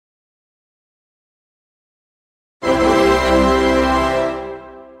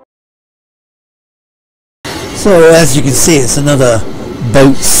So as you can see, it's another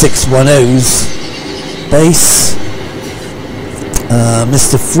Boat 610's base.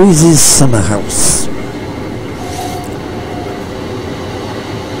 Mr. Freeze's summer house.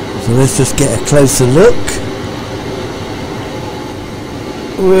 So let's just get a closer look.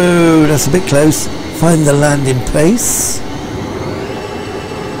 Whoa, that's a bit close. Find the landing place.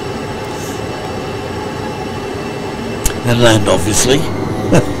 And land, obviously.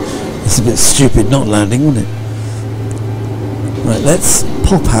 It's a bit stupid not landing, wouldn't it? Right, let's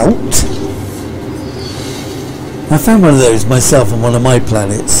pop out. I found one of those myself on one of my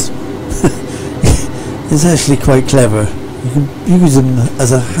planets. It's actually quite clever. You can use them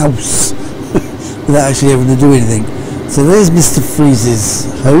as a house without actually having to do anything. So there's Mr. Freeze's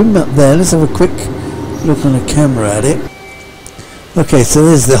home up there. Let's have a quick look on the camera at it. Okay, so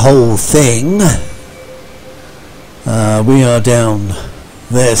there's the whole thing. We are down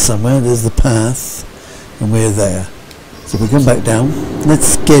there somewhere. There's the path, and we're there. So we come back down.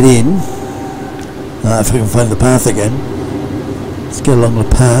 Let's get in. If I can find the path again. Let's get along the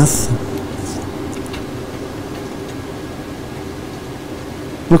path.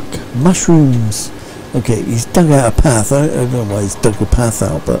 Look, mushrooms. Okay, he's dug out a path. I don't know why he's dug the path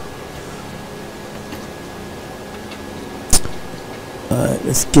out, but alright,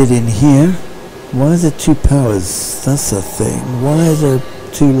 let's get in here. Why are there two powers? That's a thing. Why are there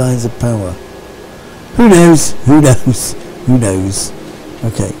two lines of power? Who knows? Who knows? Who knows?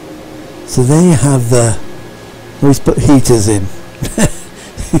 Okay. So there you have the... Always put heaters in.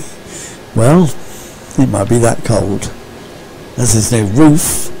 Well, it might be that cold. As there's no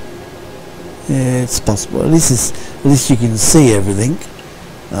roof, it's possible. At least you can see everything.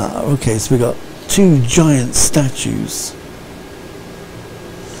 Okay, so we've got two giant statues.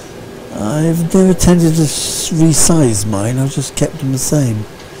 I've never tended to resize mine. I've just kept them the same.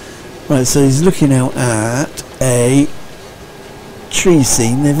 Right, so he's looking out at a tree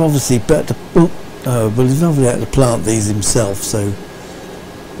scene. They've obviously but well, he's obviously had to plant these himself. So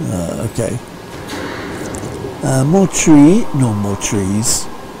okay. More trees.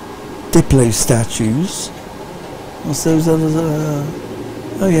 Diplo statues. What's those others?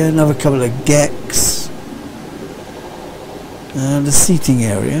 Oh yeah, another couple of gecks. And a seating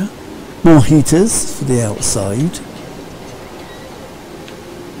area. More heaters for the outside.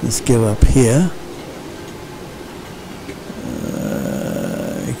 Let's go up here.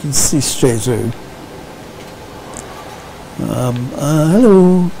 You can see straight through.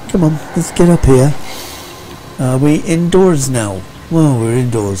 Hello. Come on, let's get up here. Are we indoors now? Well, we're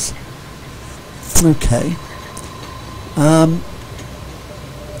indoors. Okay.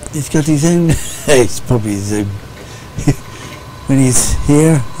 He's got his own... it's probably his own... when he's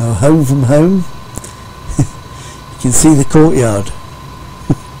here, home from home, you can see the courtyard.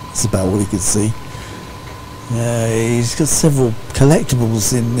 That's about all he can see. He's got several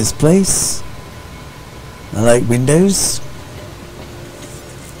collectibles in this place. I like windows.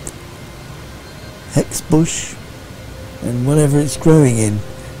 Hex bush. And whatever it's growing in.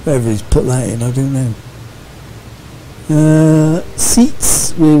 Wherever he's put that in, I don't know.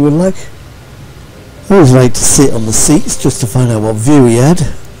 Seats, we would like. I always like to sit on the seats just to find out what view he had.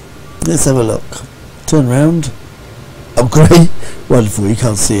 Let's have a look. Turn round. Oh great, wonderful, you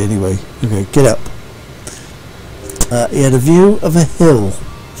can't see anyway. Okay, get up. He had a view of a hill.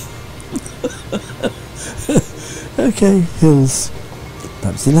 Okay, hills.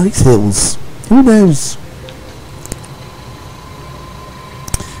 Perhaps he likes hills. Who knows?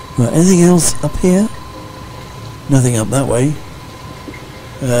 Right, anything else up here? Nothing up that way.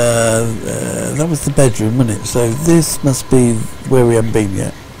 That was the bedroom, wasn't it? So this must be where we haven't been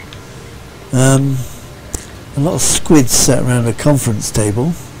yet. A lot of squids sat around a conference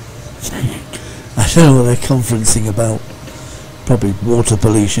table. I don't know what they're conferencing about. Probably water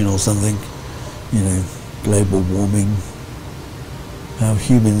pollution or something. You know, global warming. How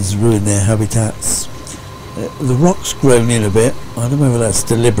humans ruin their habitats. The rock's grown in a bit. I don't know whether that's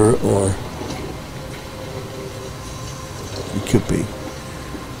deliberate or it could be.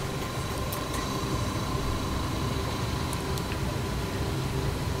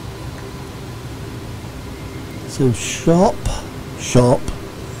 So shop,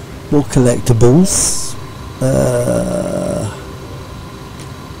 more collectibles.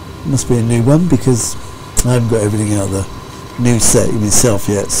 Must be a new one because I haven't got everything out of the new set myself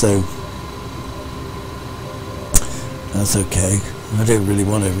yet, so that's okay. I don't really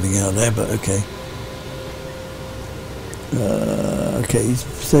want everything out there, but okay. Okay,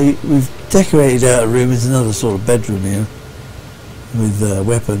 so we've decorated out a room. There's another sort of bedroom here with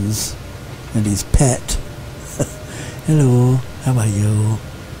weapons and his pet. Hello, how are you?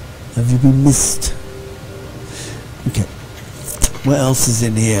 Have you been missed? Okay, what else is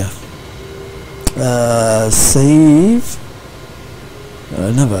in here? Save.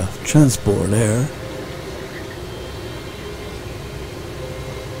 Another transport there.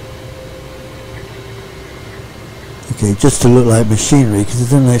 Okay, just to look like machinery, because it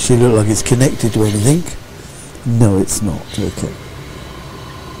doesn't actually look like it's connected to anything. No, it's not. Okay.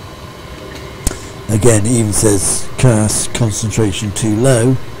 Again, it even says class concentration too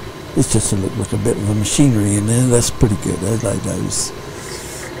low. It's just to look like a bit of a machinery in there. That's pretty good. I like those.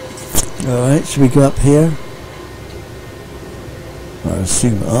 Alright, should we go up here? I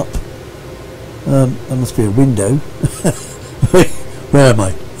assume up. There must be a window. Where am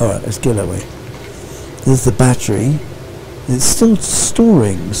I? Alright, let's go that way. There's the battery. It's still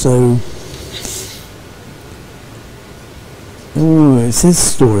storing, so... Oh, it says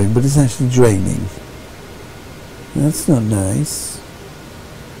storing, but it's actually draining. That's not nice.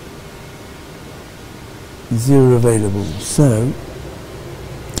 0 available, so...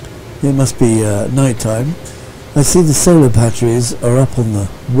 It must be night time. I see the solar batteries are up on the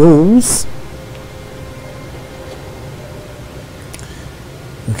walls.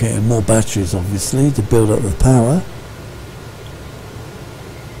 Okay, and more batteries obviously to build up the power.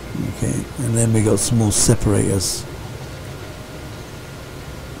 Okay, and then we got some more separators.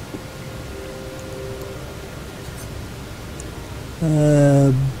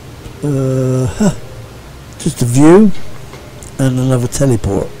 Just a view and another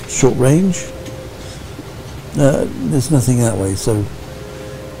teleport, short range. There's nothing that way, so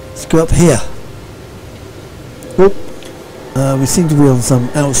let's go up here. Whoop. We seem to be on some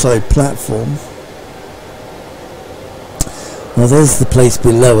outside platform. Well, there's the place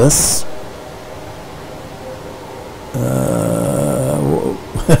below us.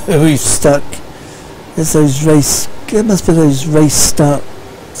 We've stuck. There's those race. It must be those race start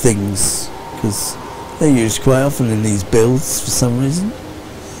things, because they're used quite often in these builds for some reason.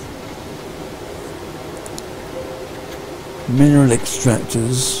 Mineral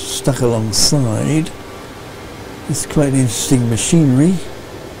extractors stuck alongside. It's quite an interesting machinery.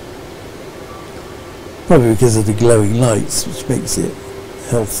 Probably because of the glowing lights, which makes it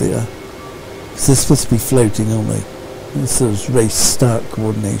healthier. Because they're supposed to be floating, aren't they? It's those race start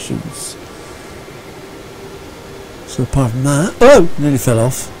coordinations. So apart from that... Oh! Nearly fell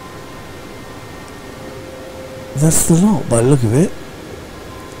off. That's the lot by the look of it.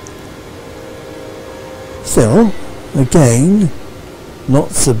 Still, again,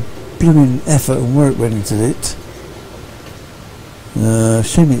 lots of blooming effort and work went into it.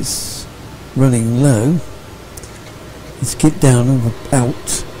 Shame it's running low. Let's get down and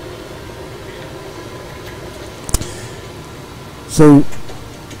out. So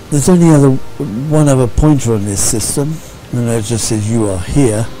there's only one other pointer on this system, and it just says you are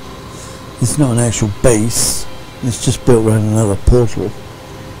here. It's not an actual base. It's just built around another portal.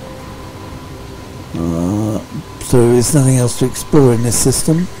 So there's nothing else to explore in this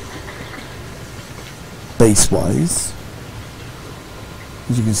system, base-wise.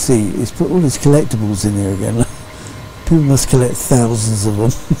 As you can see, it's put all these collectibles in here again. People must collect thousands of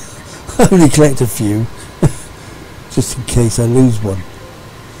them. I only collect a few, just in case I lose one.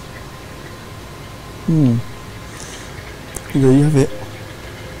 There you have it.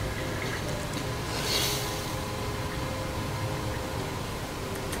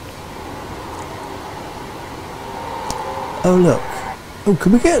 Oh look. Oh,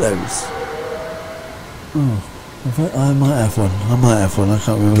 can we get those? Oh, I might have one. I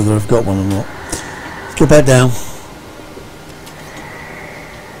can't remember whether I've got one or not. Let's get back down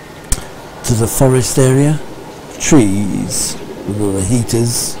to the forest area. Trees with all the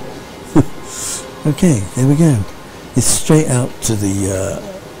heaters. Okay, there we go. It's straight out to the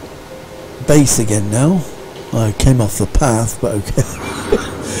base again now. I came off the path, but okay.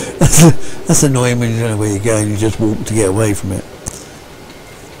 That's annoying when you don't know where you're going. You just walk to get away from it.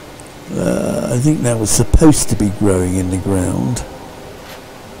 I think that was supposed to be growing in the ground.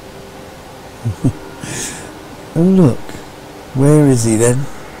 Oh look, where is he then?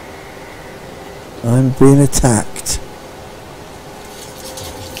 I'm being attacked.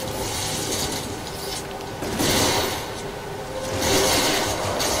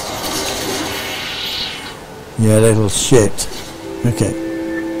 Yeah, little shit. Okay.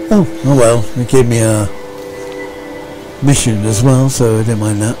 Oh well, they gave me a mission as well, so I don't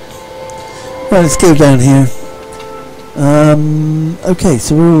mind that. Right, let's go down here. Okay,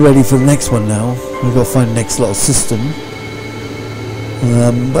 so we're all ready for the next one now. We've got to find the next little system.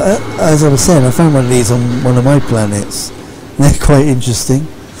 But as I was saying, I found one of these on one of my planets. They're quite interesting.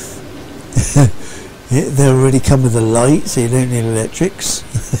 They already come with a light, so you don't need electrics.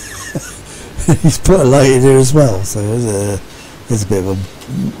 He's put a light in here as well, so there's a bit of a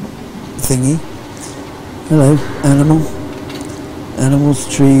thingy. Hello, animal. Animals,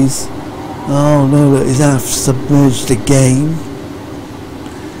 trees. Oh no, look, he's half submerged again.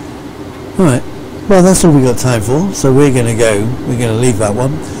 Alright, well that's all we got time for, so we're going to leave that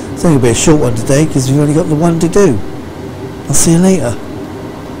one. It's only going to be a short one today because we've only got the one to do. I'll see you later.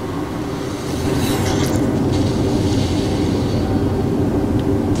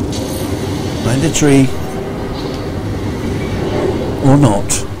 Find a tree. Or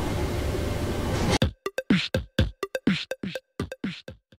not.